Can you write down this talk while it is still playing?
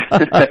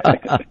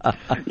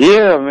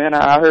Yeah, man,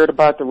 I heard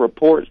about the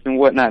reports and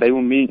whatnot. They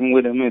were meeting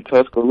with him in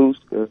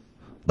Tuscaloosa.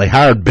 They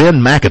hired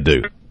Ben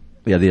McAdoo.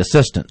 Yeah, the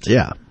assistant.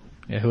 Yeah.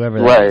 Yeah, whoever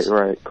that is.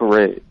 Right,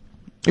 correct.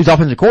 He's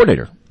offensive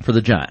coordinator for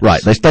the Giants.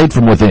 Right. They stayed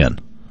from within.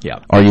 Yeah.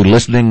 Are you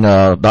listening,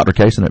 Dr.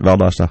 Kaysen at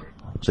Valdosta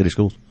City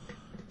Schools?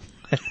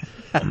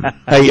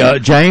 Hey,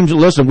 James,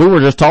 listen, we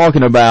were just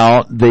talking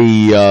about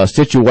the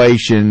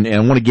situation, and I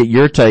want to get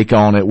your take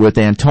on it with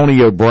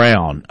Antonio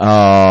Brown,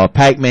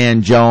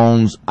 Pac-Man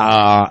Jones.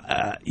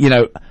 You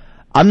know,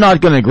 I'm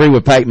not going to agree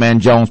with Pac-Man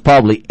Jones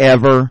probably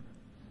ever,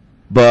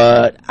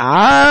 but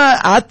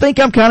I think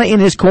I'm kind of in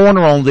his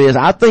corner on this.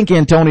 I think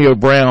Antonio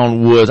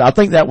Brown I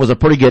think that was a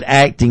pretty good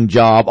acting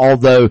job,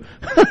 although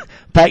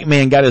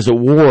Pac-Man got his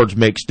awards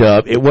mixed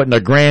up. It wasn't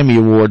a Grammy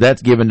Award.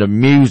 That's given to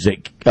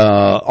music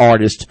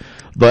artist.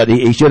 But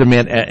he should have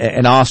meant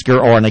an Oscar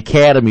or an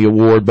Academy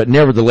Award. But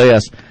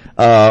nevertheless,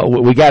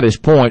 we got his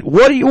point.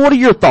 What are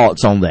your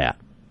thoughts on that?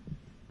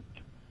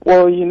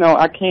 Well, you know,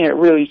 I can't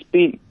really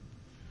speak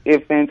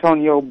if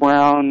Antonio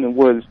Brown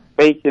was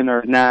faking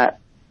or not,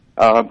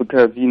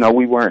 because, you know,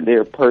 we weren't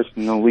there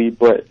personally.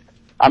 But,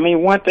 I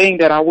mean, one thing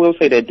that I will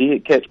say that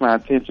did catch my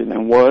attention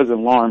and was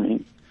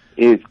alarming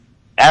is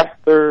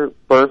after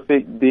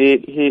Burfict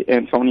did hit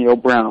Antonio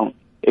Brown,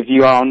 if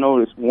you all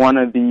noticed, one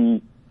of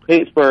the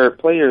Pittsburgh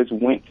players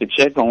went to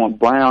check on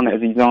Brown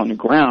as he's on the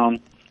ground,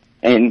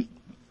 and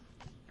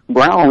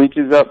Brown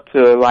reaches up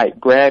to, like,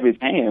 grab his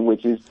hand,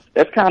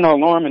 that's kind of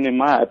alarming in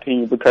my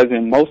opinion, because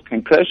in most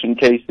concussion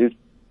cases,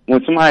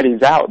 when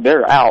somebody's out,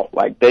 they're out.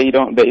 Like, they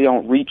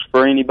don't reach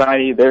for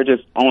anybody. They're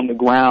just on the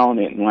ground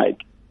and,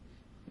 like,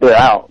 they're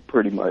out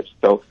pretty much.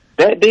 So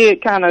that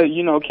did kind of,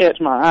 you know, catch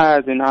my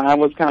eyes, and I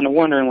was kind of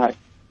wondering, like,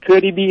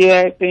 could he be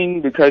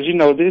acting? Because, you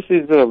know, this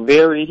is a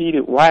very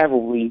heated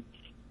rivalry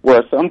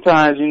where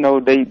sometimes, you know,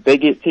 they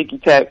get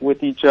ticky-tack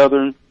with each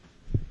other,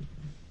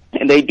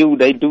 and they do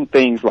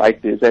things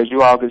like this. As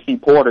you all can see,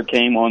 Porter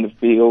came on the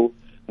field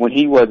when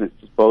he wasn't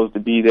supposed to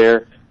be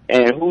there,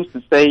 and who's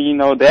to say, you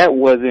know, that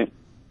wasn't,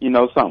 you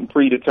know, something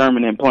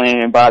predetermined and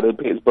planned by the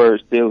Pittsburgh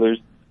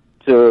Steelers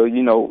to,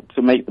 you know,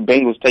 to make the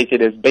Bengals take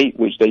it as bait,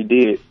 which they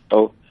did.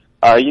 So,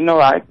 you know,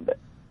 I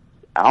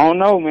don't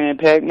know, man.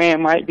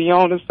 Pac-Man might be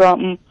on to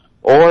something.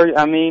 Or,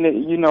 I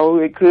mean, you know,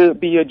 it could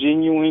be a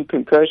genuine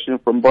concussion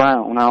from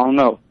Brown. I don't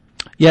know.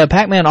 Yeah,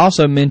 Pac-Man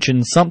also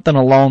mentioned something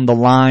along the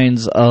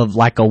lines of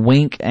like a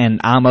wink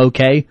and I'm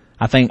okay.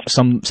 I think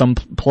some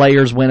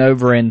players went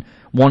over and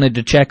wanted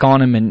to check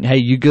on him and, hey,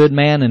 you good,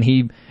 man? And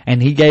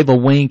he gave a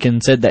wink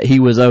and said that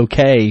he was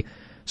okay.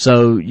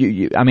 So,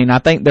 I mean, I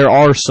think there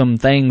are some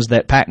things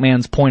that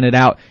Pac-Man's pointed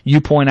out.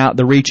 You point out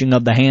the reaching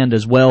of the hand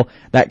as well.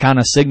 That kind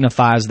of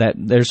signifies that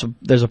there's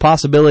a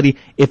possibility.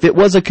 If it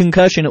was a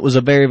concussion, it was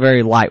a very,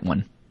 very light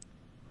one.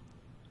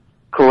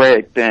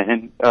 Correct.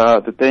 And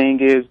the thing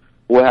is,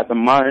 we'll have to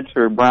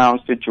monitor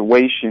Brown's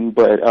situation.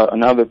 But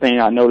another thing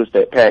I noticed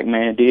that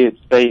Pac-Man did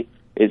say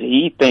is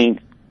he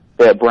thinks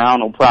that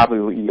Brown will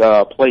probably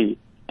play.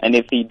 And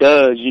if he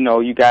does, you know,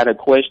 you got to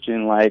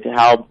question, like,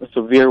 how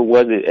severe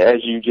was it, as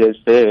you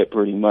just said,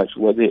 pretty much.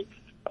 Was it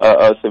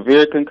a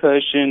severe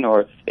concussion?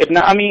 Or, if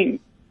not, I mean,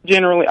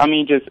 generally, I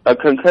mean, just a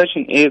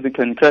concussion is a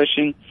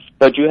concussion,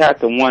 but you have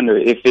to wonder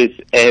if it's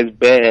as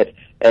bad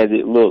as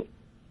it looked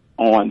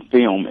on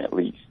film, at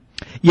least.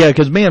 Yeah,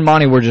 because me and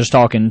Monty were just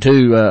talking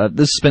too.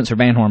 This is Spencer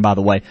Van Horn, by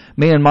the way.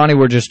 Me and Monty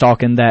were just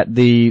talking that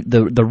the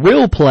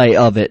real play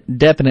of it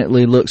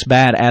definitely looks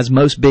bad, as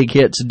most big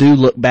hits do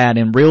look bad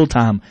in real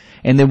time.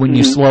 And then when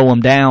you slow them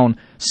down,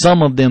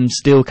 some of them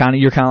still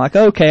you're kind of like,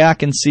 okay, I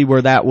can see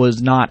where that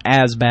was not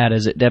as bad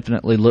as it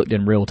definitely looked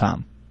in real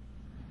time.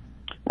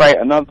 Right.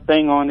 Another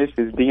thing on this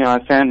is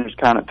Deion Sanders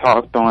kind of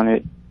talked on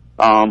it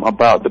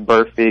about the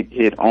Burfict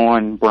hit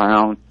on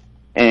Brown,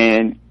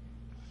 and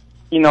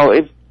you know,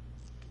 if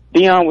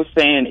Deion was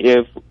saying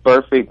if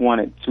Burfict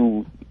wanted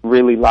to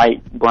really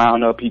light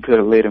Brown up, he could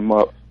have lit him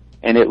up.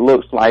 And it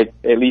looks like,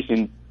 at least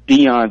in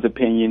Deion's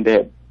opinion,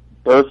 that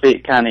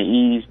Burfict kind of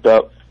eased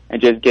up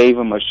and just gave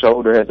him a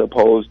shoulder as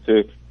opposed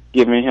to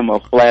giving him a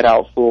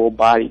flat-out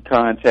full-body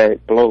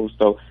contact blow.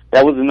 So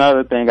that was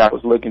another thing I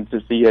was looking to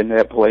see in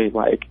that play.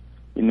 Like,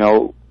 you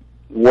know,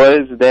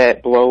 was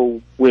that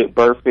blow with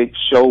Burfict's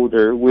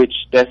shoulder, which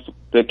that's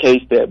the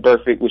case that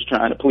Burfict was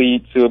trying to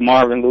plead to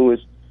Marvin Lewis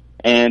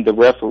and the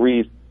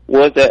referees,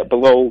 was that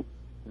blow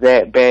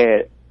that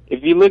bad?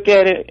 If you look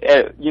at it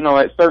at, you know,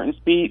 at certain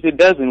speeds, it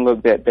doesn't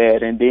look that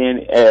bad, and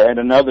then at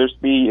another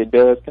speed, it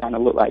does kind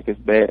of look like it's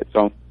bad.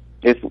 So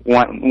it's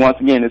once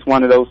again, it's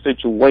one of those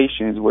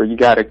situations where you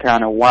got to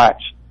kind of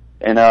watch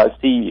and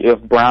see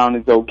if Brown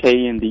is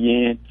okay in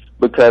the end,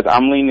 because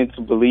I'm leaning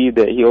to believe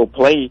that he'll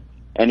play,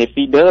 and if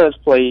he does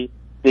play,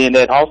 then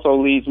that also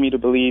leads me to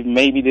believe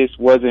maybe this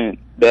wasn't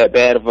that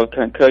bad of a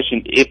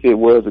concussion, if it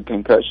was a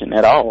concussion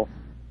at all.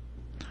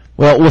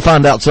 Well, we'll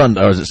find out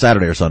Sunday, or is it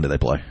Saturday or Sunday they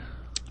play?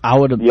 I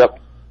would have. Yep.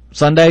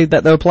 Sunday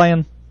that they're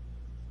playing?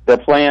 they're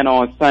playing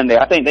on Sunday.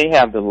 I think they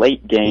have the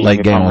late game.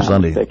 Late game on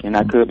Sunday.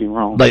 I could be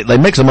wrong. They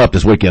mix them up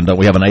this weekend, don't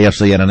we? Have an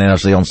AFC and an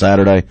NFC on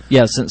Saturday.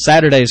 Yeah, since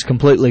Saturday is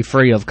completely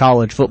free of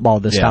college football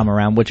this time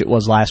around, which it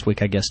was last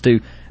week, I guess too.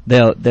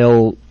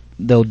 They'll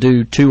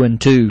do 2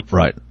 and 2,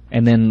 right?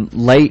 And then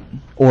late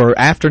or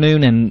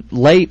afternoon and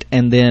late,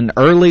 and then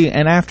early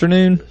and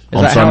afternoon. Is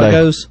on that Sunday. How it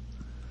goes?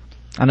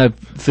 I know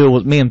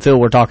me and Phil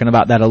were talking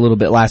about that a little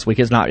bit last week.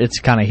 It's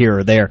kind of here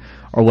or there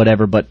or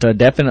whatever, but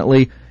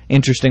definitely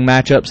interesting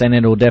matchups, and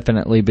it'll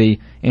definitely be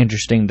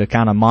interesting to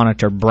kind of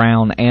monitor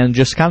Brown and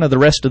just kind of the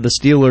rest of the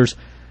Steelers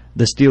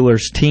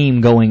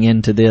team going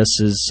into this.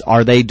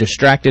 Are they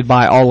distracted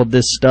by all of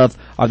this stuff?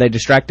 Are they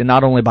distracted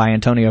not only by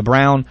Antonio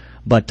Brown,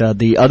 but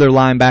the other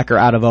linebacker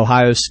out of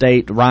Ohio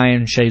State,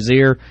 Ryan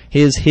Shazier,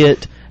 his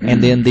hit,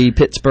 and then the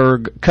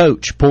Pittsburgh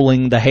coach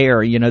pulling the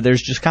hair?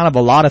 There's just kind of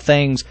a lot of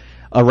things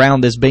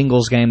around this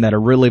Bengals game that are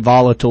really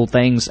volatile,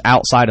 things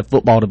outside of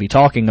football to be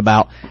talking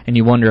about, and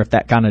you wonder if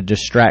that kind of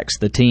distracts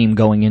the team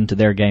going into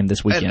their game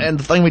this weekend. And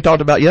the thing we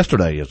talked about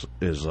yesterday is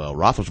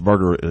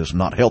Roethlisberger is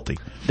not healthy.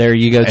 There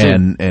you go,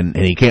 too. And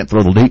he can't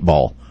throw the deep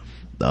ball.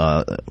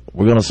 We're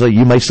going to see.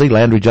 You may see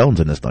Landry Jones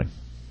in this thing.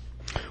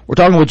 We're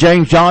talking with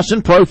James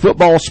Johnson.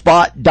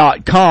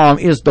 ProFootballSpot.com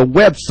is the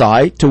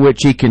website to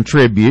which he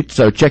contributes,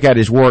 so check out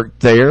his work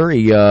there.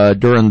 He,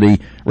 during the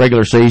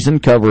regular season,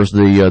 covers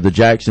the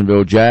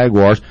Jacksonville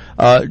Jaguars.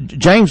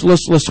 James,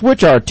 let's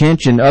switch our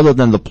attention, other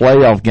than the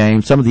playoff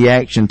game, some of the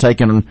action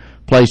taking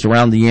place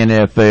around the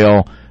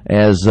NFL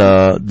as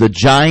the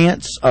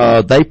Giants,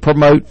 they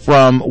promote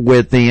from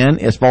within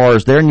as far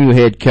as their new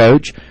head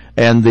coach.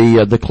 And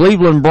the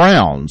Cleveland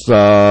Browns,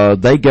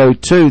 they go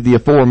to the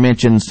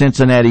aforementioned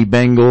Cincinnati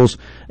Bengals,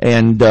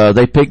 and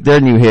they pick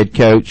their new head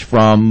coach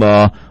from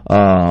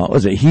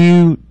was it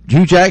Hue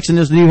Jackson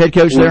is the new head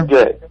coach there?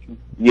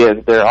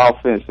 Yes, their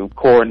offensive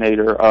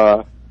coordinator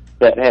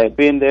that had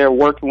been there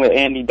working with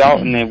Andy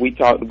Dalton, and we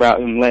talked about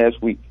him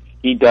last week.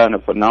 He done a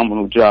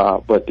phenomenal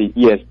job. But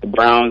the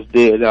Browns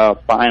did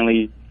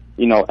finally,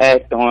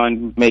 act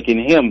on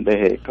making him the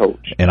head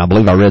coach. And I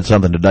believe I read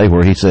something today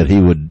where he said he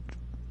would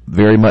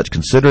very much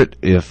consider it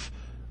if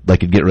they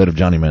could get rid of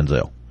Johnny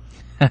Manziel.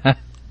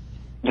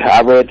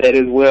 I read that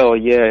as well,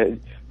 yeah.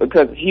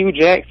 Because Hue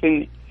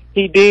Jackson,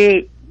 he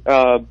did,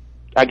 I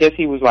guess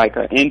he was like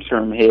an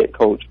interim head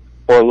coach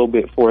for a little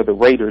bit for the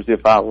Raiders,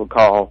 if I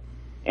recall.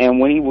 And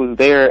when he was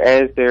there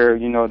as their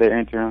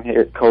interim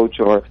head coach,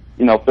 or,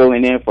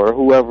 filling in for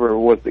whoever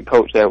was the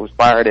coach that was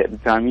fired at the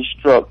time, he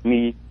struck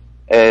me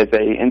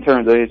in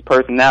terms of his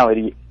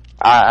personality.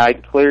 I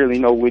clearly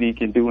know what he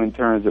can do in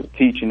terms of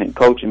teaching and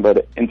coaching,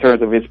 but in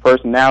terms of his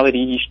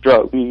personality, he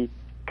struck me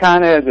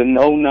kind of as a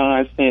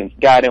no-nonsense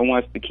guy that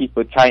wants to keep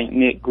a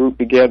tight-knit group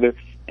together,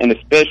 and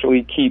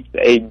especially keeps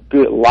a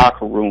good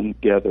locker room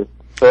together.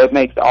 So it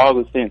makes all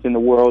the sense in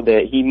the world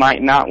that he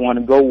might not want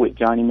to go with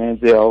Johnny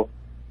Manziel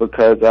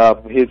because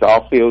of his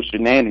off-field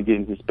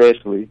shenanigans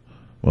especially.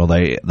 Well,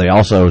 they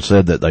also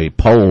said that they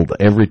polled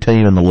every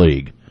team in the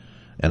league,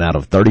 and out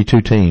of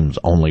 32 teams,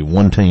 only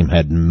one team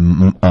had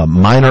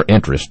minor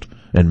interest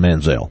in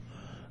Manziel,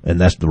 and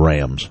that's the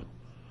Rams.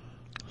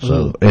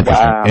 So,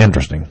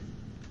 interesting.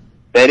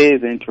 That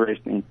is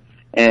interesting.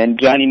 And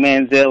Johnny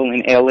Manziel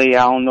in L.A.,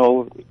 I don't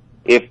know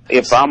if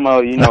I'm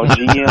a,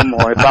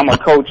 GM or if I'm a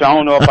coach, I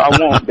don't know if I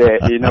want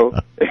that,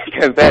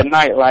 because that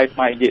nightlife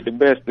might get the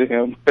best of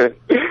him.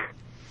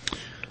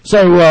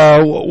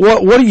 So,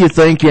 what are you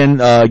thinking,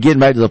 getting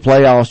back to the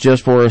playoffs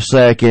just for a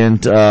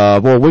second?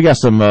 We got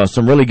some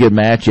really good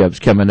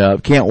matchups coming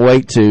up. Can't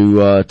wait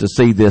to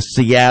see this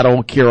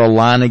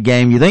Seattle-Carolina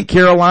game. You think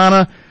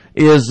Carolina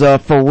is,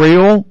 for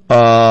real?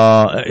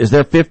 Is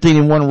their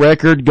 15-1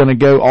 record going to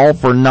go all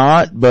for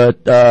naught?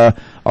 But,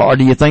 or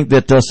do you think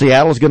that,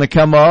 Seattle's going to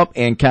come up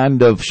and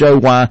kind of show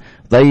why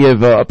they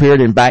have, appeared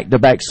in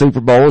back-to-back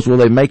Super Bowls? Will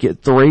they make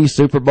it 3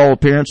 Super Bowl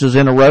appearances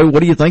in a row?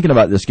 What are you thinking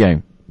about this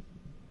game?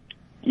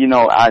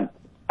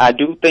 I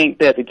do think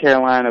that the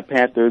Carolina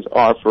Panthers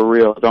are for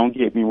real. Don't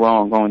get me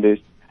wrong on this.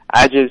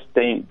 I just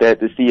think that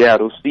the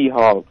Seattle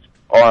Seahawks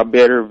are a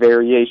better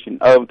variation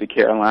of the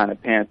Carolina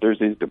Panthers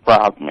is the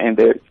problem. And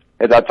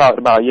as I talked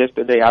about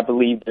yesterday, I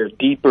believe they're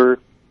deeper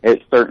at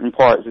certain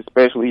parts,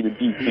 especially the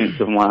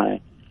defensive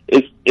line.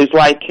 It's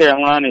like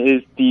Carolina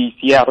is the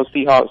Seattle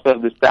Seahawks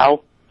of the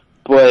South,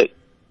 but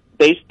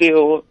they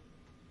still,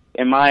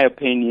 in my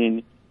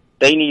opinion,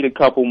 they need a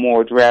couple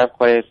more draft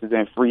classes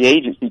and free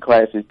agency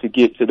classes to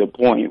get to the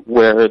point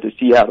where the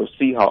Seattle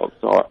Seahawks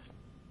are.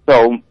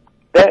 So,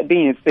 that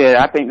being said,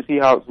 I think the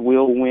Seahawks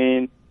will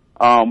win.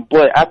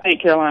 But I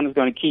think Carolina's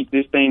going to keep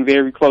this thing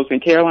very close,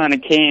 and Carolina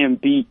can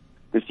beat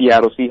the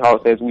Seattle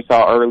Seahawks as we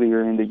saw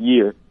earlier in the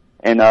year.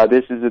 And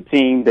this is a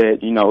team that,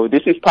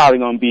 this is probably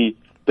going to be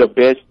the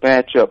best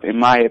matchup in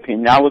my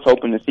opinion. I was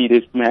hoping to see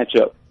this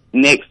matchup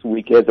next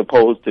week as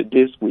opposed to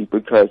this week,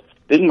 because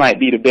this might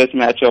be the best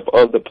matchup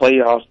of the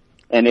playoffs.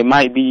 And it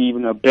might be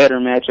even a better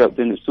matchup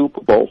than the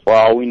Super Bowl for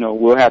all we know.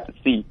 We'll have to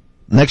see.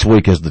 Next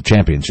week is the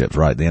championships,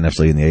 right? The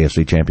NFC and the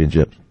AFC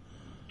championships?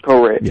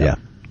 Correct. Yeah.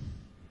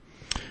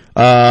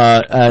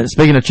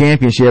 Speaking of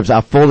championships,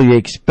 I fully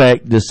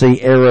expect to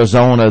see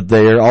Arizona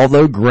there,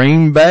 although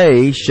Green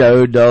Bay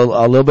showed a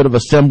little bit of a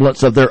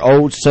semblance of their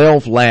old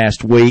self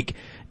last week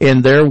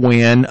in their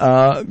win.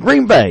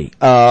 Green Bay,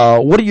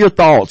 what are your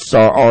thoughts?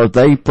 Are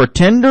they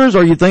pretenders,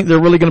 or you think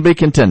they're really going to be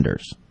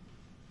contenders?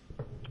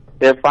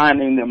 They're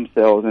finding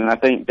themselves, and I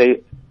think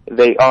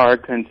they are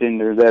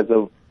contenders as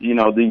of,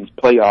 these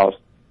playoffs.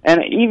 And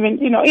even,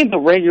 in the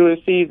regular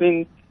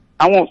season,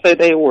 I won't say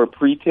they were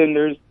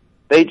pretenders.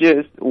 They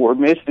just were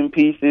missing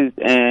pieces,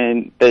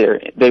 and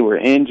they were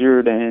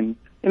injured, and,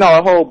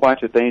 a whole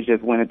bunch of things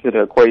just went into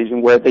the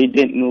equation where they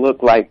didn't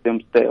look like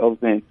themselves.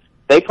 And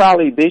they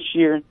probably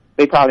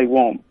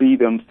won't be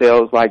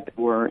themselves like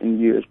they were in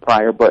years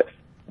prior. But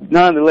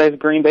nonetheless,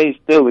 Green Bay is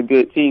still a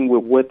good team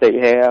with what they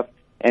have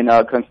and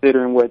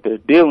considering what they're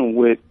dealing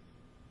with.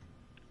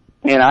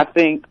 And I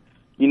think,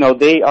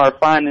 they are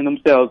finding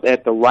themselves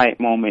at the right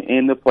moment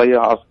in the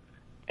playoffs.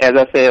 As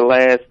I said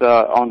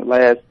on the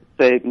last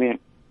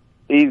segment,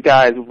 these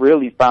guys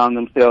really found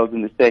themselves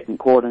in the second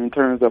quarter in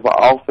terms of an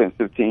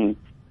offensive team.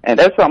 And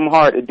that's something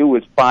hard to do,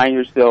 is find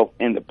yourself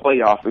in the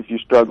playoffs if you're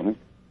struggling.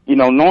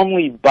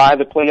 Normally by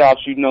the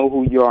playoffs, you know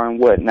who you are and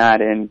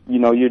whatnot, and,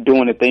 you're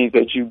doing the things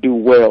that you do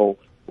well.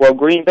 Well,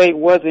 Green Bay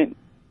wasn't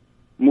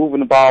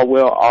moving the ball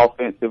well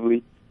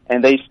offensively,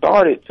 and they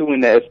started to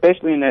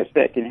especially in that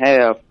second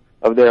half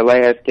of their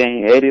last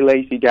game. Eddie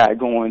Lacy got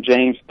going.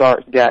 James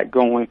Starks got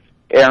going.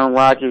 Aaron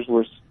Rodgers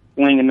was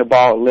swinging the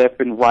ball left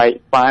and right,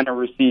 finding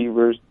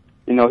receivers.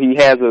 He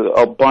has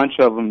a bunch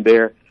of them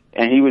there,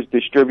 and he was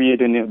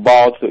distributing the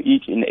ball to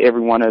each and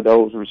every one of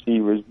those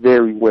receivers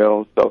very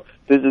well. So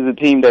this is a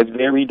team that's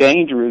very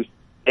dangerous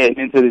heading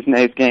into this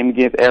next game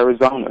against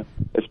Arizona,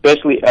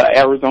 especially an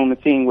Arizona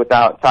team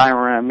without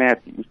Tyrann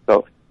Mathieu.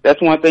 So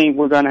that's one thing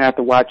we're going to have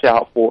to watch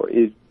out for,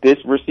 is this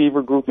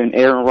receiver group and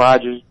Aaron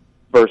Rodgers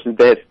versus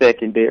that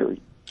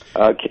secondary.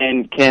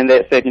 Can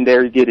that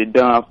secondary get it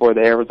done for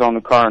the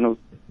Arizona Cardinals?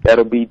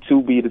 That'll be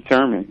to be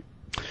determined.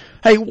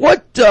 Hey,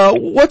 what's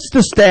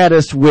the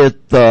status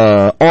with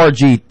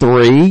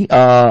RG3?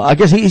 I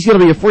guess he's going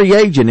to be a free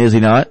agent, is he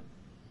not?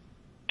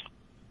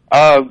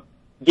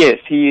 Yes,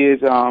 he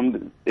is.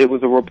 It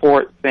was a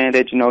report saying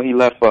that he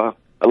left a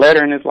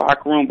letter in his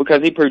locker room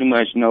because he pretty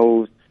much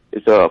knows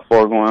it's a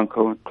foregone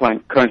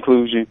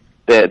conclusion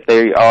that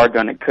they are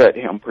going to cut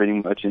him pretty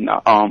much in the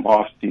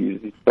off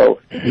season. So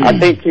I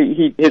think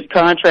his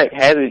contract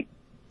hasn't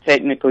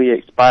technically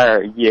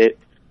expired yet,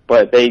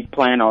 but they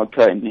plan on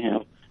cutting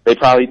him. They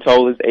probably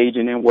told his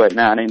agent and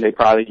whatnot, and they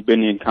probably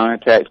been in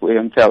contact with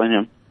him, telling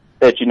him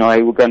that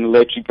hey, we're going to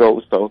let you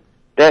go. So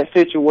that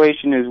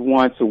situation is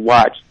one to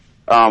watch.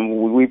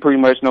 We pretty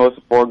much know it's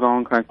a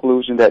foregone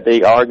conclusion that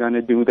they are going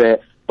to do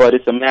that, but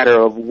it's a matter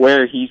of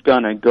where he's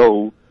going to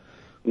go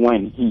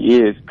when he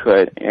is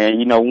cut. And,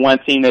 one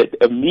team that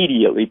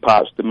immediately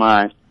pops to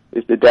mind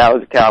is the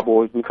Dallas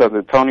Cowboys because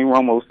of Tony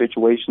Romo's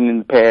situation in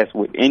the past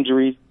with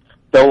injuries.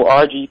 Though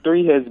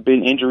RG3 has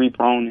been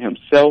injury-prone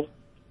himself,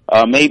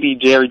 maybe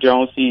Jerry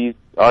Jones sees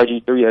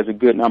RG3 as a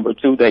good number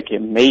 2 that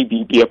can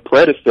maybe be a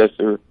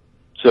predecessor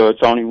to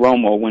Tony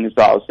Romo when it's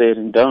all said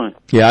and done.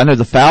 Yeah, I know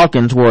the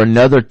Falcons were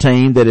another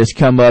team that has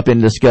come up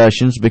in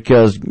discussions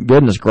because,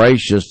 goodness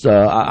gracious,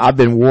 I've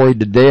been worried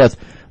to death.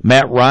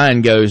 Matt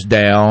Ryan goes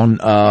down.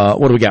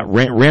 What do we got?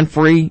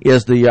 Renfrey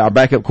is our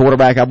backup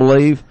quarterback, I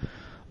believe.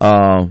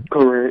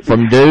 Correct.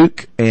 From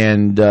Duke,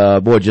 and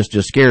boy, just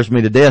scares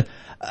me to death.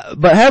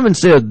 But having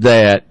said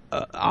that,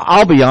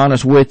 I'll be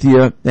honest with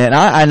you, and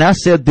I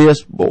said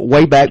this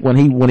way back when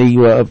he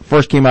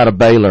first came out of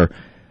Baylor.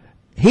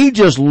 He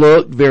just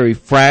looked very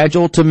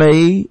fragile to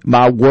me.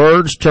 My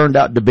words turned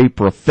out to be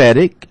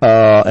prophetic,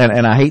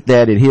 and I hate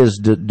that at his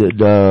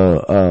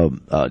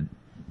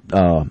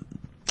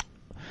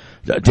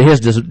to his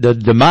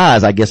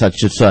demise, I guess I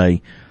should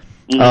say.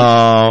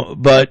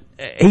 But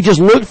he just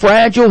looked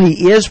fragile.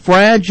 He is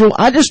fragile.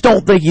 I just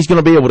don't think he's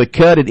going to be able to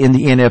cut it in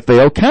the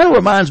NFL. Kind of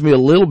reminds me a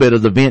little bit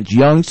of the Vince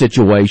Young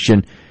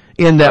situation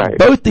in that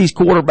both these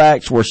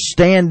quarterbacks were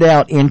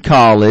standout in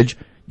college.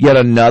 Yet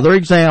another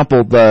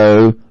example,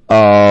 though,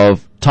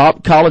 of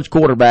top college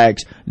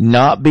quarterbacks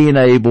not being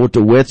able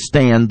to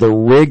withstand the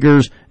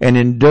rigors and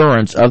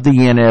endurance of the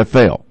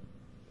NFL.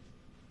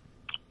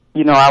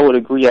 I would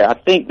agree. I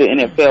think the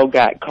NFL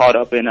got caught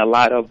up in a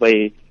lot of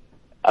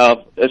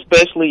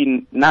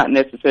especially not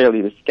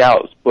necessarily the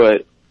scouts,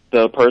 but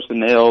the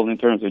personnel in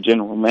terms of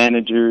general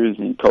managers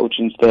and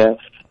coaching staff.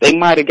 They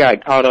might have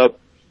got caught up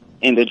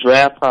in the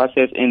draft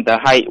process in the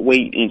height,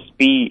 weight, and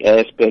speed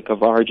aspect of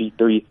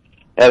RG3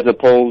 as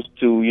opposed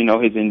to,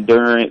 his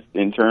endurance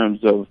in terms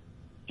of,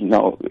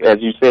 as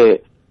you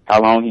said,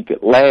 how long he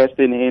could last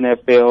in the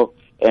NFL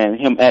and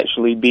him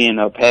actually being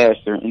a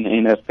passer in the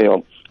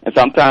NFL. And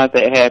sometimes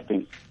that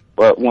happens.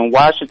 But when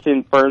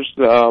Washington first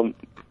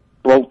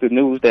broke the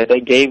news that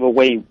they gave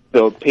away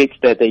the picks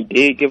that they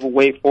did give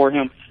away for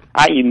him,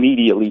 I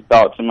immediately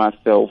thought to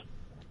myself,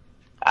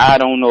 I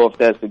don't know if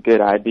that's a good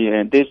idea,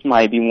 and this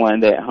might be one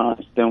that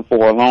haunts them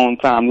for a long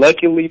time.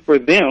 Luckily for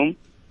them,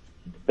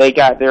 they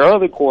got their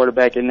other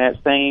quarterback in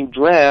that same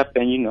draft,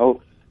 and,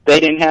 they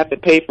didn't have to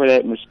pay for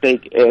that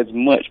mistake as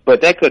much,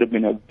 but that could have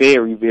been a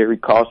very, very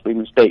costly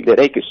mistake that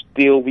they could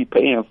still be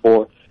paying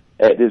for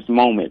at this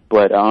moment.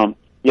 But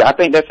yeah, I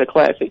think that's a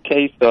classic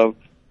case of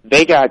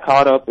they got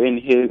caught up in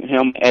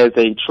him as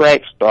a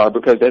track star,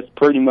 because that's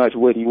pretty much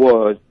what he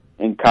was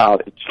in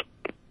college.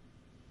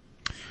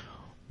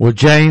 Well,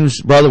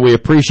 James, brother, we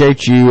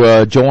appreciate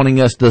you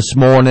joining us this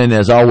morning.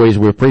 As always,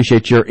 we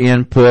appreciate your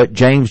input.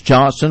 James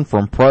Johnson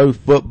from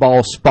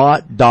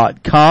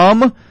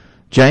ProFootballSpot.com.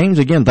 James,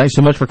 again, thanks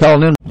so much for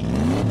calling in.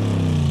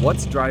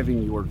 What's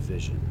driving your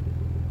vision?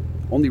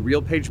 Only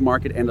RealPage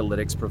Market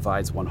Analytics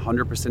provides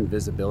 100%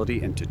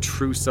 visibility into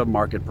true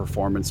sub-market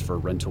performance for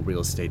rental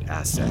real estate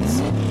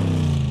assets.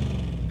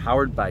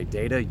 Powered by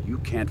data you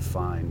can't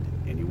find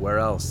anywhere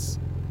else.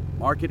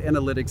 Market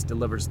Analytics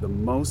delivers the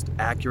most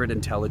accurate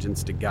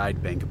intelligence to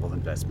guide bankable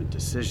investment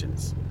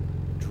decisions.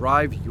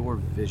 Drive your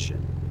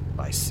vision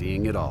by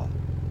seeing it all.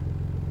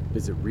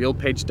 Visit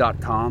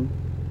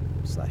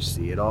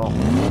realpage.com/see it all.